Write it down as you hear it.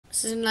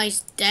This is a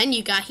nice den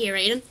you got here,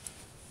 Aiden.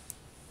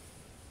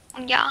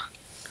 Yeah.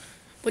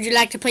 Would you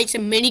like to play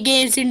some mini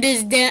games in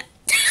this den?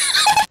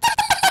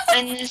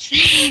 And this.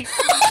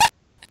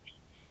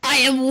 I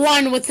am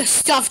one with the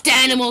stuffed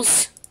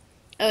animals.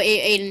 Oh,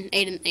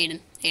 Aiden.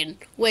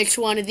 Which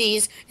one of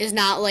these is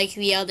not like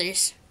the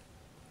others?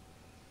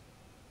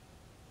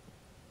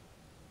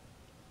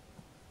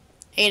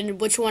 Aiden,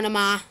 which one am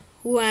I?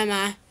 Who am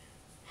I? I'm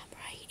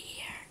right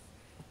here.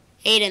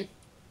 Aiden.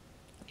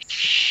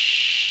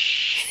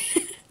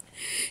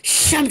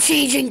 Shh, I'm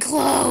changing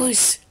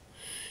clothes.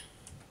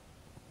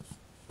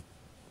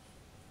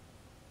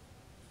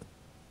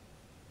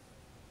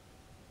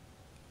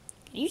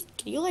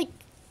 Can you like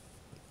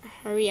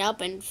hurry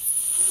up and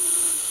so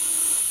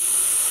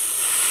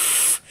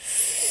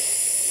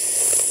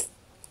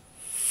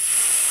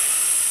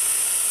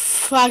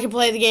I can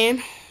play the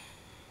game?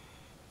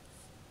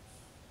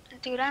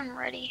 Dude, I'm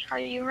ready. Are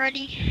you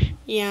ready?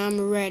 Yeah,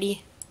 I'm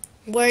ready.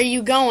 Where are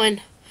you going?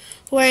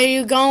 Where are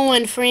you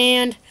going,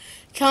 friend?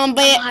 Come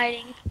back. I'm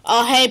hiding.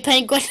 Oh, hey,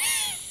 penguin.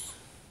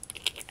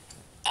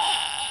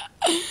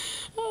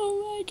 Oh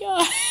my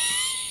god.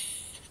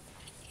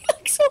 You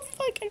look so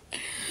fucking...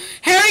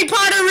 Harry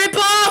Potter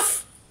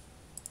ripoff!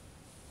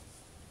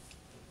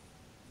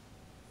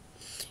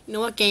 You know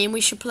what game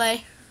we should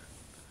play?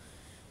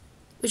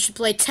 We should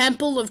play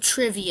Temple of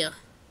Trivia.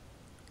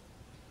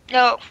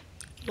 No.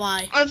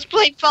 Why? Let's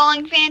play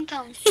Falling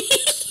Phantom.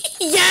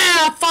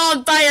 Yeah,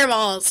 falling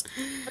fireballs.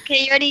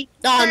 Okay, you ready?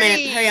 Oh, a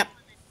minute. Hurry up.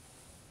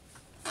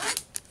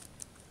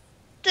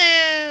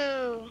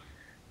 2.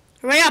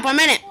 Hurry up, a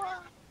minute.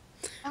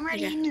 I'm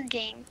already Okay. in the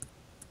game.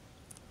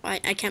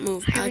 I can't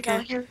move. Here we go.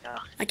 Okay. Here we go.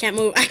 I can't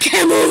move. I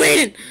can't move,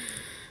 Aiden.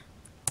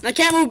 I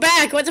can't move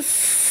back. What the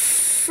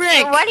frick?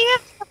 Hey, why do you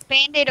have a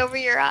band-aid over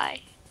your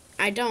eye?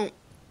 I don't.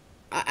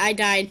 I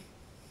died.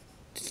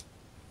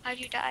 How'd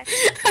you die?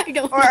 I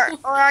don't Or know.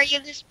 are you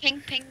this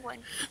pink penguin?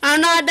 I'm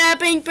not that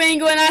pink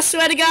penguin. I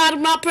swear to God,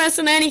 I'm not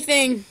pressing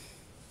anything.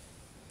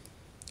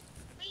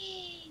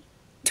 Whee!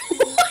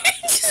 I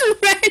just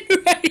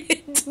ran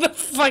right into the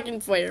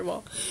fucking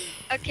fireball.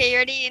 Okay, you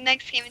ready?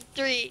 Next game in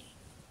 3,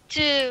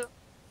 2,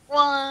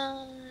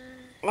 1.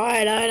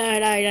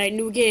 Alright.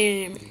 New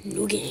game.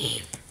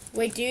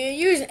 Wait, do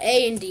you use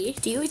A and D?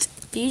 Do you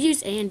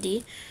use A and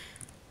D?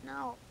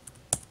 No.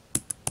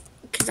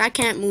 Cause I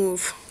can't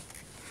move.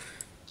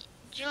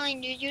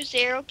 Julian, you use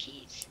arrow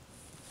keys.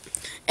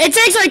 It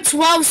takes like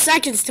 12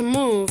 seconds to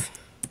move.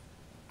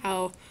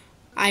 Oh,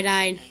 I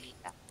died.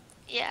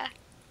 Yeah.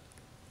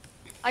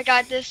 I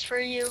got this for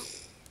you.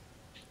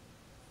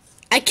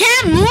 I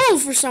can't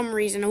move for some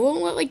reason. It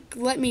won't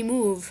let me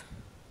move.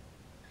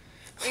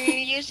 Are you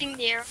using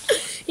the arrow?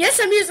 Yes,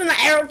 I'm using the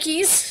arrow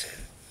keys.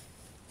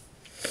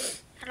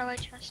 How do I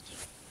trust you?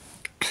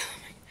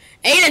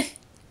 Aiden!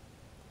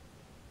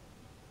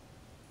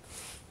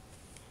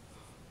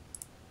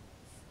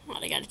 Oh,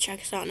 they gotta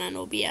check us out on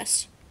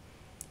OBS.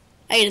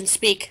 Aiden,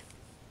 speak.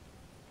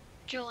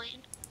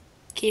 Julian.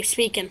 Keep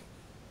speaking.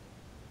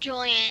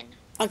 Julian.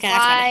 Okay, I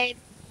got it.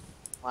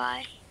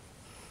 Why?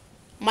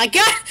 My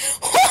God!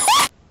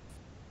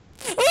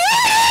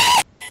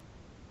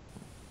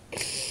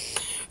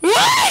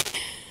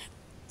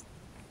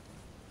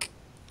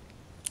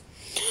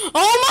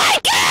 Oh my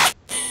God!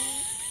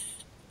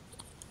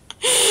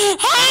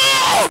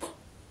 How?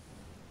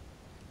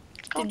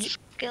 It's called Did you-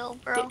 skill,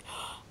 bro.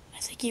 I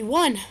think you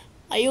won.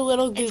 Are you a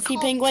little goofy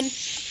penguin?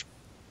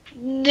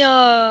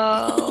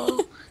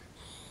 No.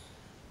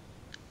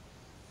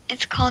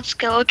 It's called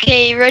skill.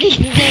 Okay, you ready?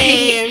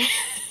 Damn.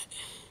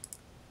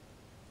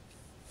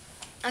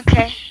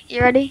 Okay,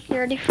 you ready? You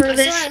ready for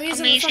this? Sorry, I'm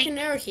using the Amazing. fucking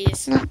arrow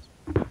keys.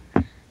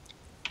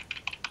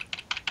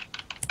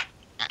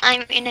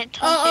 I'm in it.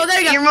 Oh,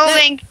 there you go. You're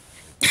moving.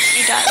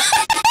 You died.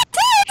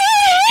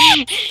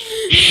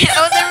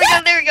 Oh,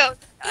 there we go.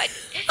 I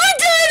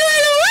died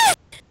right away!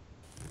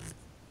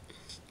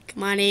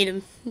 Come on,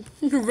 Aiden.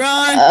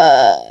 Run!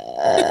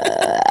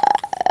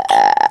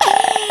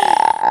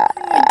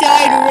 I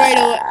died right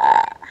away.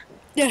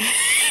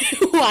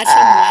 Watch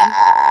him run.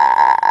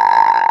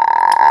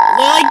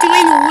 They're like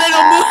doing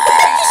little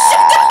moves.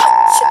 Shut the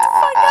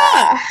fuck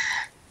up!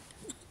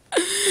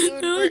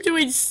 Dude, They're like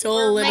doing so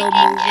we're little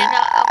making moves. an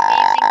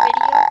amazing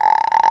video.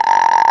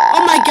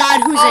 Oh my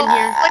God, who's in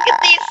here? Look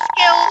at these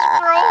skills,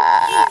 bro.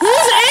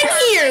 Who's in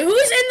here?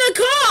 Who's in the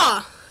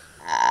car?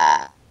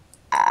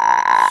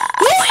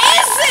 Who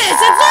is this?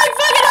 It's like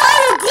fucking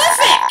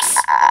hieroglyphics!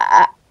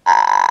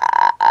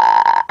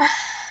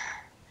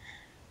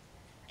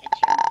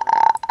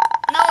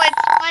 No,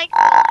 it's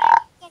Michael.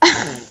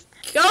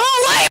 Go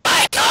away,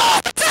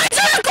 Michael! I'm trying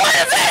to record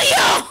a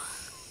video!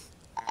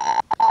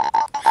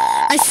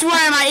 I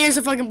swear my ears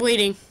are fucking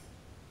bleeding.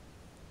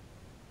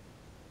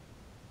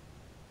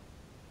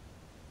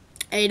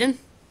 Aiden?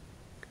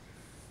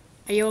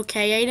 Are you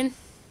okay, Aiden?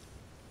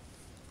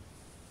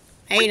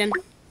 Aiden?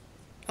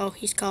 Oh,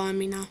 he's calling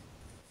me now.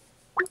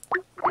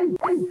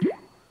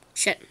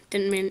 Shit,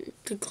 didn't mean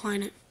to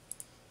decline it.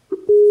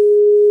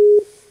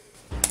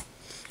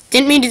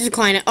 Didn't mean to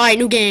decline it. Alright,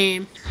 new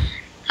game.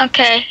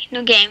 Okay,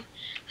 new game.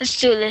 Let's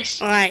do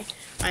this. Alright.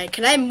 Alright,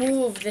 can I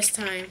move this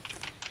time?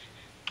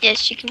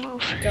 Yes, you can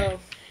move. Go.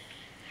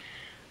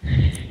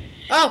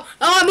 Oh,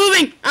 I'm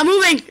moving! I'm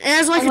moving! It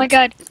has like Oh my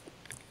god.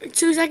 a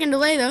 2-second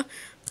delay though.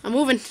 I'm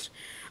moving.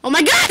 Oh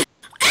my god! It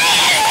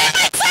hit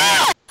my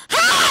tail!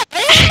 Ah!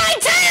 It hit my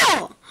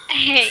tail! I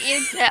hate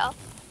you tell.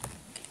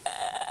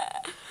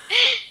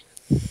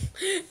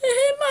 It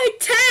hit my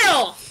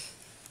tail!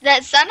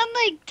 That sounded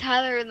like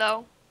Tyler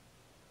though.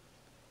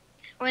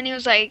 When he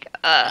was like,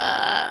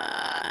 Yeah,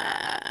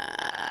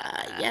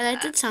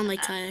 that did sound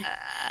like Tyler.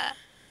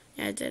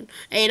 Yeah, it did.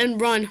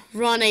 Aiden, run.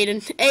 Run,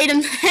 Aiden.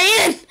 Aiden!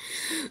 Aiden!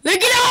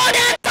 Look at all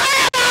that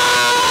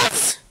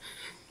fireballs!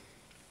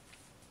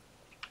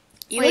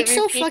 You Wait, look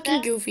so repeat fucking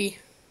that? goofy.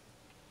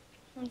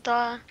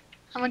 duh.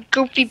 I'm a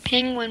goofy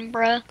penguin,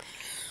 bruh.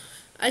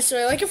 I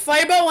swear, like a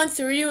fireball went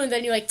through you and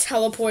then you like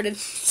teleported.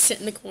 Sit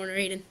in the corner,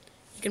 Aiden.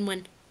 You can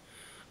win.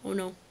 Oh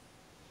no.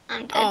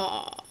 I'm dead.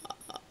 Oh.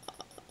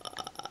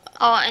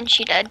 Oh, and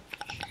she dead.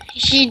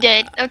 She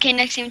did. Okay,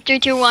 next game. 3,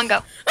 2, 1, go.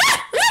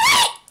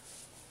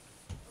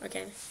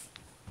 Okay.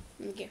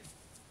 Okay.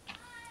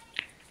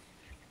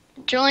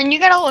 Julian, you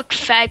gotta look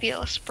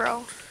fabulous,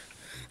 bro.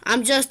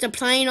 I'm just a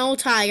plain old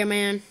tiger,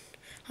 man.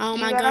 How am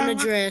You I gotta gonna look-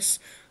 dress?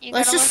 You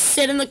Let's gotta just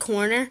sit in the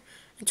corner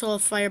until a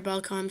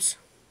fireball comes.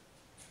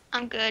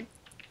 I'm good.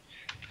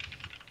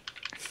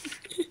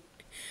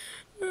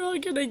 We're all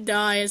gonna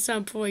die at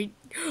some point.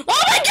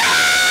 Oh my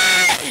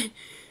god!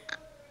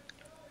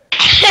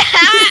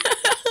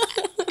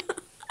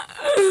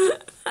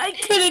 I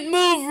couldn't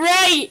move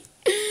right.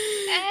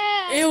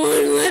 It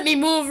wouldn't let me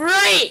move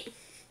right.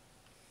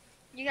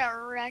 You got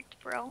wrecked,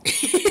 bro.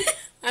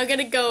 I'm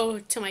gonna go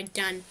to my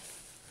den.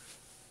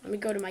 Let me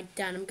go to my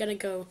den. I'm gonna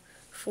go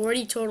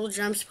 40 total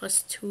gems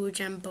plus 2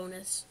 gem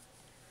bonus.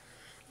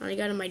 I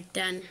got to my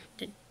den.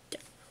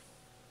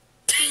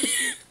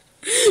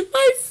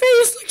 My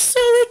face looks so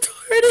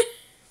retarded.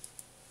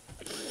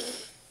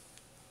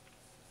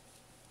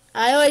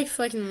 I like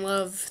fucking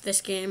love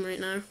this game right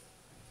now.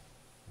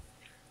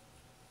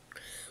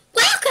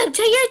 Welcome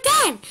to your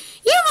den.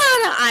 You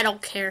wanna? I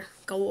don't care.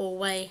 Go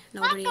away.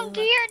 Nobody. Welcome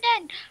to your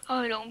den.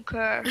 I don't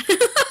care.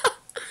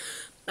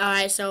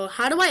 Alright, so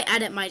how do I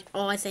edit my?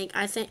 Oh, I think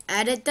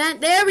edit that.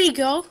 There we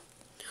go.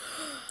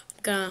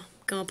 Gonna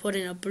put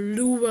in a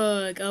blue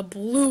rug,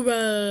 blue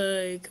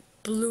rug.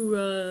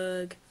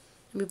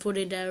 Let me put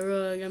in that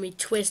rug. Let me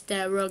twist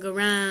that rug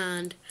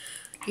around.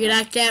 You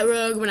like that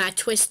rug when I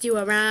twist you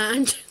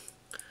around?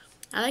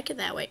 I like it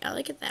that way. I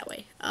like it that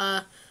way.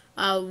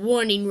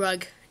 Warning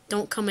rug.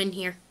 Don't come in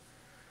here.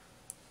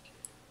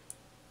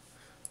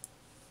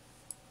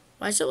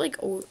 Why is it like?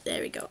 Oh,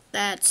 there we go.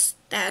 That's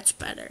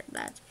better.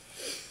 And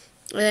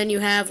then you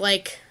have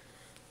like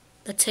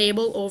the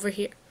table over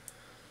here.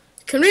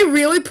 Can we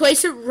really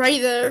place it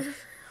right there?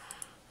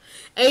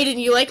 Aiden,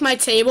 you like my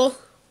table?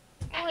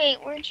 Wait,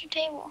 where's your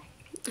table?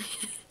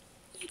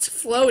 It's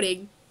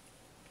floating.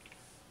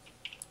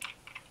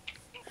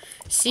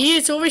 See,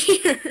 it's over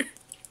here.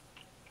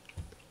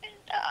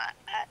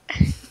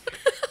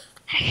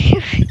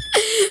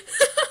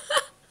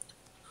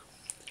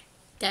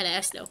 That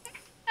ass though.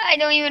 I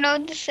don't even know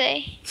what to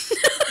say.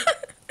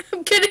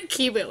 I'm gonna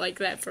keep it like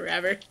that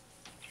forever.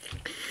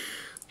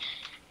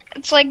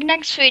 It's like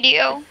next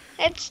video.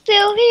 It's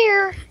still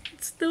here.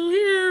 It's still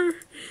here.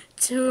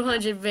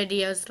 200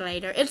 videos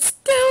later. It's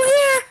still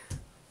here.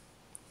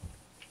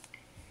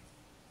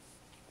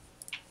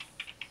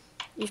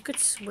 You could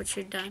switch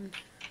your done.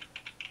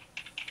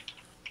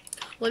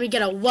 Let me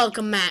get a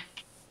welcome mat.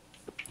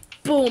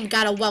 Boom,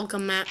 got a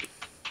welcome mat.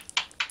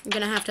 I'm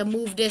gonna have to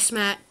move this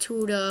mat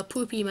to the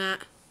poopy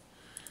mat.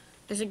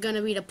 Is it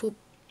gonna be the poop?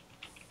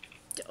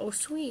 Oh,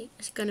 sweet.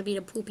 It's gonna be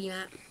the poopy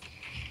mat.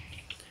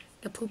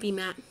 The poopy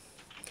mat.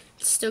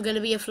 It's still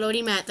gonna be a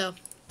floaty mat, though.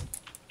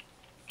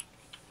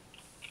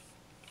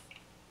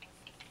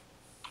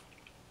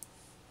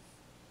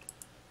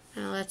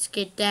 Now let's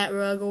get that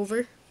rug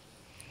over.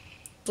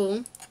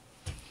 Boom.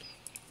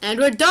 And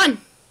we're done.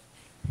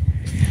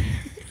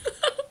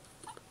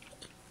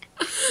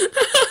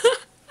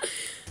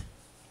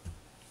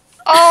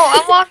 Oh,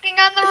 I'm walking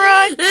on the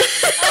rug.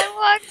 I'm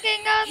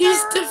walking on the He's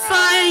rug.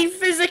 defying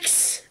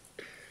physics.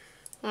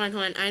 Hold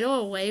on. I know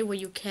a way where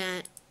you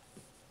can't,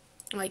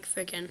 like,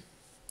 frickin'.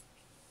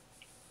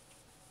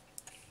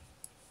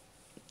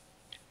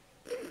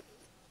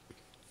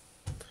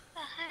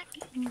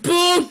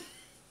 Boom!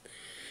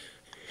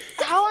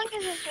 How long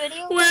is this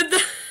video? Where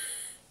the...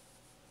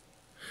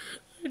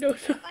 I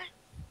don't know.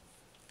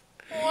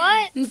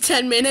 What? In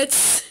 10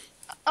 minutes.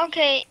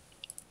 Okay,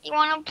 you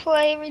wanna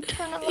play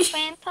Return of the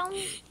Phantom?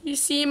 You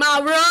see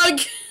my rug?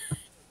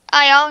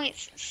 I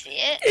always see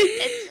it.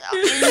 It's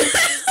in the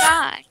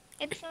sky.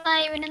 It's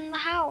not even in the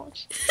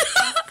house.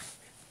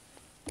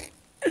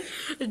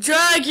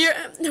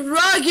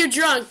 Rug, you're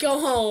drunk. Go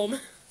home.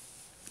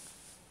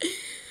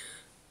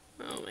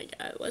 Oh my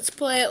god. Let's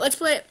play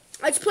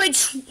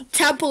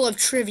Temple of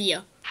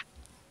Trivia.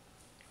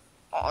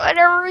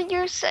 Whatever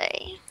you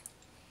say.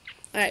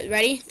 Alright,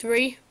 ready?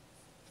 3,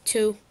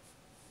 2,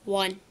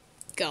 1,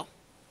 go.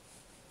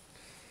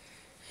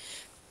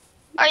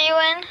 Are you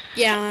in?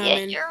 Yeah, I'm Yeah,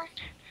 in. you're.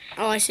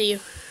 Oh, I see you.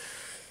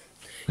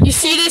 You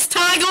see this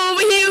tiger over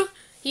here?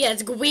 He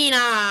has green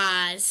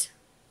eyes.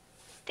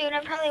 Dude, I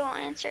probably won't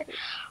answer.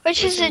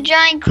 Which is Which a one?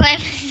 giant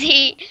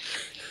clamsy.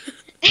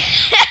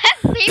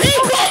 People!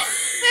 People.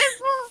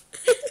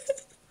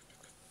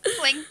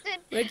 Plankton.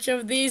 Which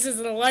of these is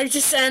the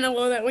largest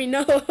animal that we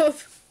know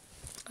of?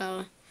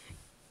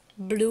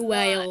 Blue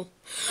whale.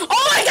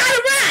 Oh, I got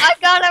a I rat!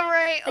 got it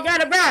right. I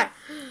got a rat!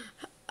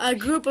 A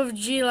group of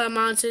Gila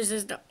monsters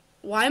is the...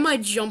 Why am I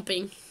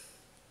jumping?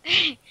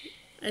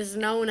 Is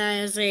known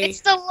as a...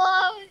 It's the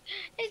long.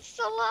 It's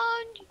the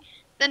long.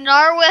 The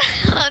narwhal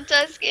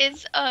tusk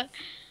is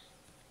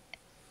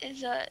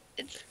it's a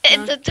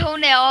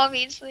toenail,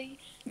 obviously.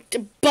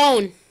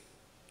 bone.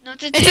 No,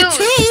 it's a It's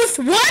tooth. a tooth?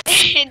 What?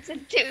 It's a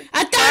tooth.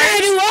 I thought I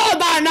knew all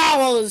about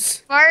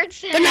narwhals.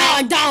 Marts But no,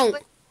 I don't.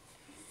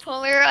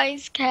 polar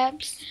ice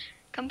caps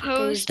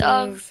composed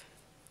of.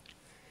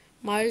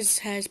 Mars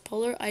has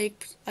polar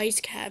ice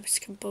caps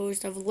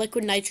composed of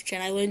liquid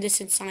nitrogen. I learned this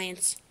in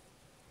science.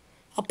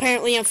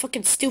 Apparently, I'm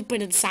fucking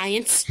stupid in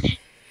science.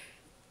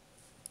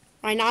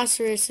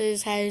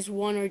 Rhinoceroses has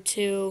one or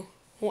two.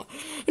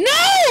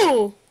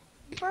 No!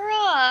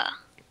 Bruh.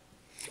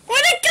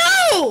 Where'd it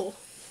go?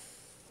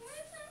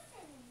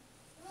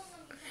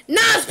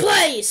 Nas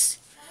place!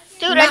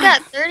 Dude, Nah. I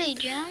got 30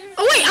 gems.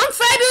 Oh wait, I'm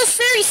Fabulous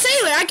Fairy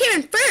Sailor. I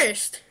came in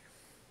first.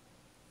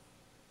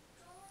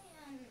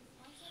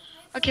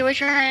 Okay,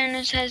 which one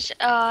it has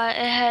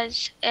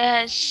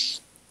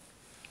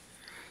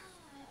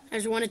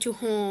There's one or two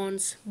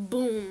horns.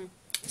 Boom.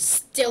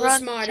 Still the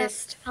Run-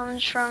 smartest.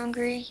 comes from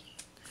Greek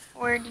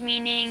word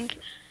meaning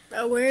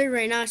A word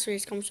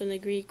rhinoceros comes from the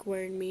Greek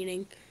word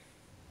meaning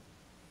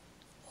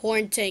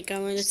horn tank. I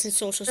learned this in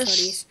social The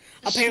studies.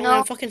 the Apparently, snow-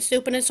 I'm fucking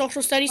stupid in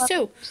social studies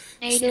too.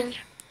 native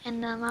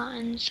in the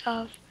mountains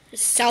of.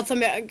 South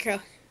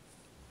America,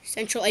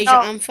 Central Asia. Oh.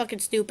 I'm fucking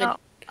stupid. Oh,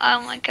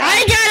 oh my god.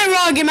 I got it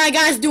wrong, and my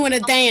guy's doing a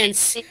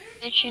dance.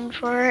 Definition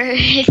for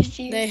its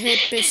use. The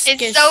hibiscus.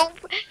 It's so.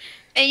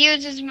 It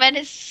uses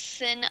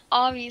medicine,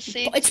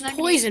 obviously. It's not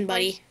gonna poison, use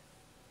buddy.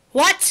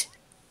 What?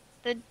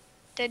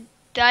 The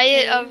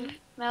diet of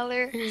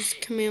Meller. His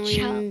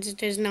chameleons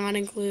does not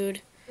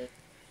include.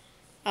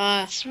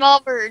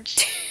 Small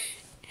birds.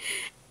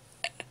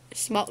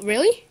 Small.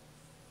 Really?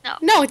 No.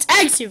 No, it's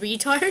eggs, you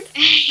retard.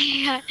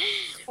 Yeah.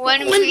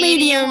 One One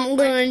medium. medium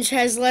orange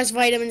has less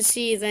vitamin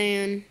C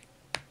than.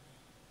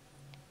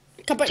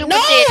 Two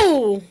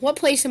No! What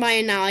place am I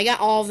in now? I got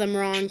all of them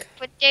wrong.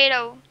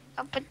 Potato.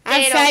 A potato.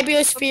 I'm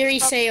Fabulous Fury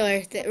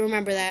Sailor.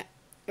 Remember that.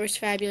 Where's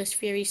Fabulous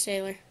Fury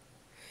Sailor?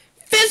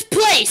 Fifth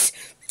place!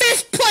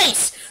 Fifth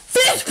place!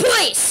 Fifth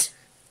place!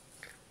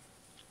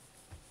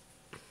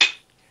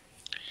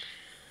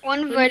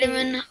 One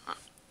vitamin.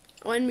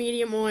 One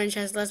medium orange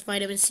has less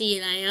vitamin C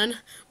than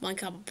 1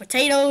 cup of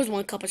potatoes,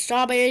 1 cup of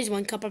strawberries,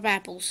 1 cup of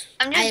apples.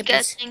 I'm just Apples.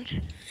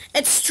 guessing.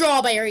 It's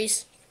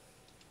strawberries.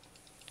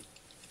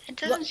 It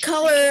doesn't What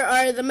color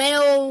are the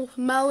male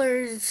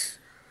Mellers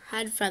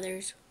had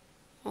feathers?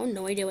 Oh,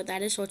 no idea what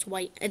that is, so it's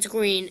white. It's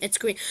green. It's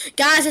green.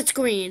 Guys, it's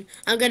green.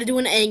 I'm going to do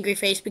an angry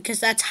face because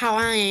that's how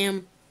I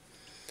am.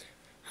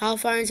 How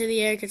far into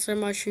the air can some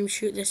mushrooms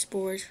shoot their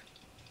spores?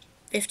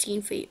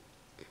 15 feet.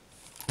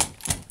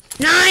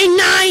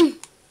 9!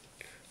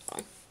 Oh.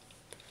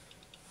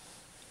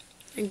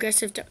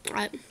 Aggressive.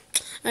 An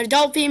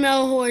adult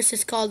female horse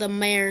is called a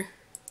mare.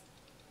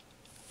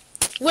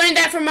 Learned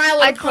that from My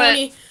Little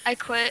Pony. I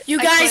quit. You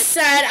I guys quit.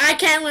 said I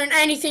can't learn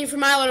anything from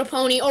My Little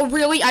Pony. Oh,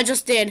 really? I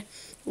just did.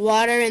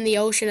 Water in the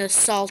ocean is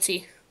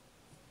salty.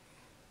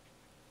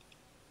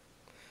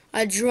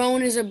 A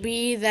drone is a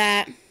bee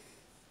that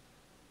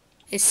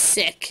is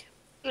sick.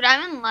 Dude,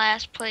 I'm in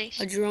last place.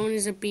 A drone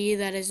is a bee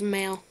that is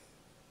male.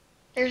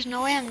 There's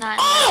no way I'm not.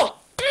 Oh!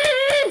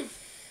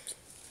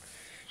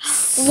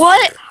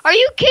 What? Are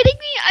you kidding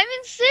me? I'm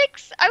in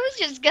 6. I was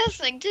just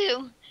guessing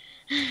too.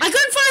 I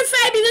couldn't find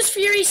Fabulous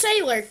Fury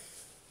Sailor.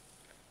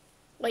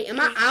 Wait, am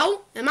I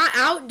out? Am I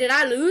out? Did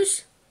I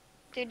lose?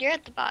 Dude, you're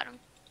at the bottom.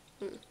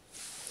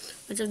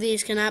 Which of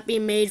these cannot be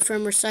made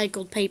from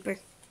recycled paper?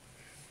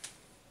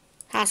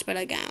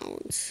 Hospital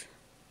gowns.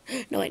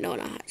 No, wait, no,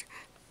 not.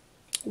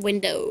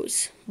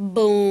 Windows.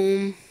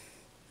 Boom.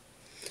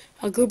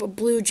 A group of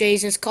blue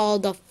jays is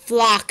called a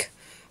flock.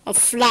 A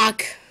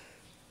flock.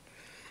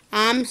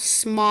 I'm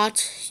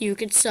smart. You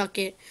can suck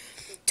it.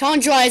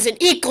 Tundra is an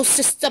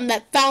ecosystem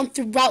that found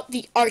throughout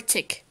the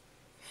Arctic.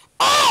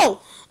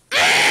 Oh!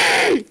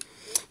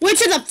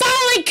 Which of the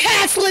following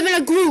cats live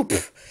in a group?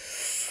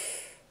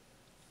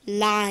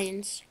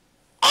 Lions.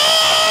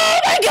 Oh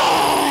my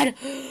god!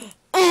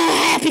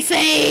 Oh, happy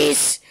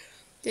face!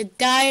 The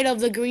diet of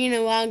the green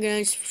iguana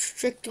is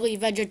strictly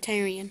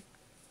vegetarian.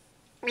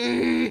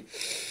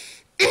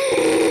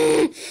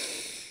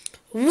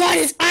 What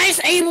is ice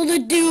able to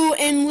do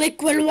in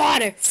liquid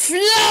water?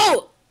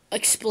 Float!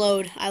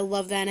 Explode. I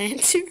love that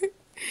answer.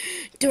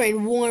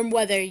 During warm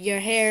weather, your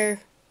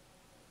hair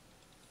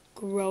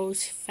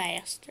grows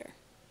faster.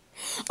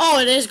 Oh,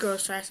 it is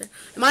grows faster.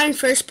 Am I in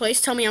first place?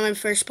 Tell me I'm in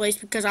first place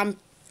because I'm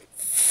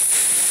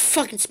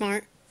fucking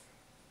smart.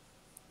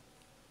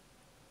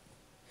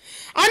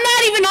 I'm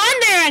not even on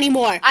there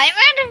anymore. I'm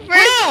in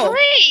first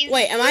place.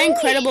 Wait, am I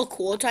Incredible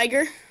Cool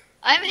Tiger?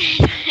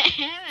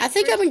 I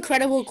think I'm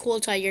Incredible Cool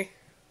Tiger.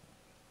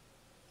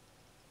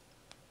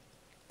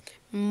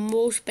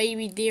 Most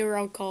baby deer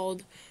are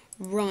called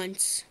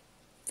runts.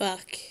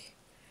 Fuck.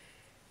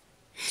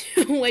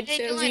 Which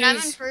Hey, of Julian, I'm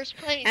in these first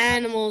place.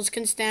 animals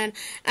can stand?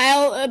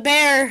 A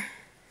bear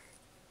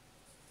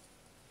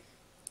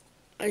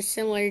are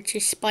similar to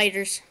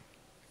spiders.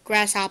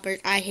 Grasshoppers.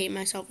 I hate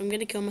myself. I'm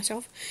gonna kill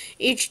myself.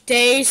 Each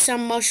day,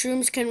 some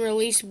mushrooms can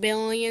release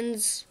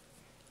billions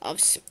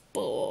of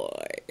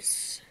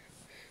spores,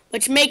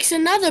 which makes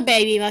another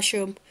baby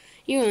mushroom.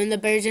 You and the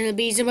birds and the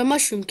bees of a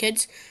mushroom,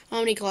 kids. How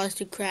many claws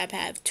do crab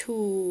have?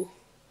 2.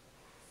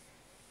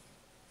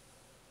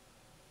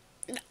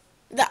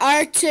 The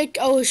Arctic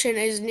Ocean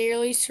is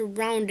nearly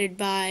surrounded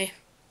by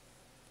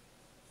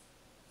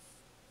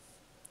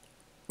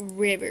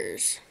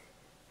rivers.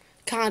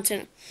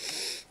 Continent.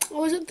 I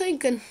wasn't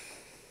thinking.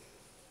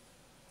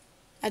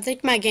 I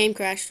think my game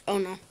crashed. Oh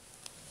no.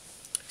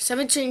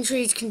 17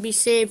 trees can be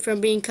saved from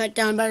being cut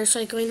down by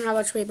recycling how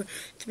much paper?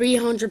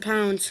 300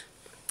 pounds.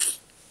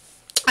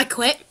 I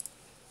quit.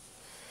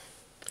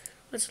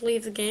 Let's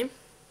leave the game.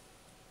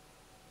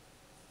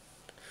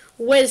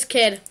 Whiz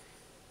kid.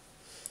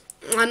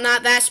 I'm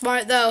not that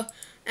smart though.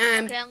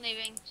 Okay, I'm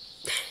leaving.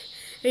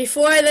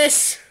 Before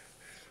this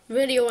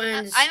video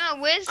ends, I'm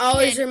a whiz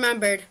always kid.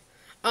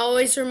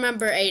 always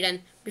remember, Aiden.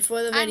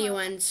 Before the video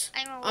ends,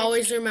 I'm a whiz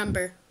always kid.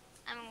 remember.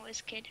 I'm a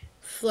whiz kid.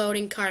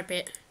 Floating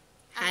carpet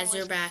I'm a has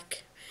your whiz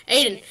back.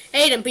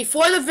 Aiden,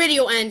 before the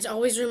video ends,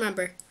 always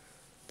remember.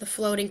 The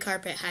floating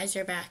carpet has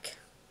your back.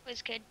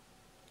 Whiz kid.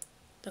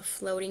 The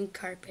floating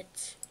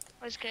carpet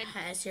Whiz kid.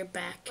 has your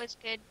back. Whiz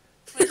kid.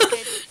 Whiz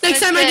kid. Next Whiz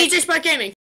time I kid. DJ Spark Gaming.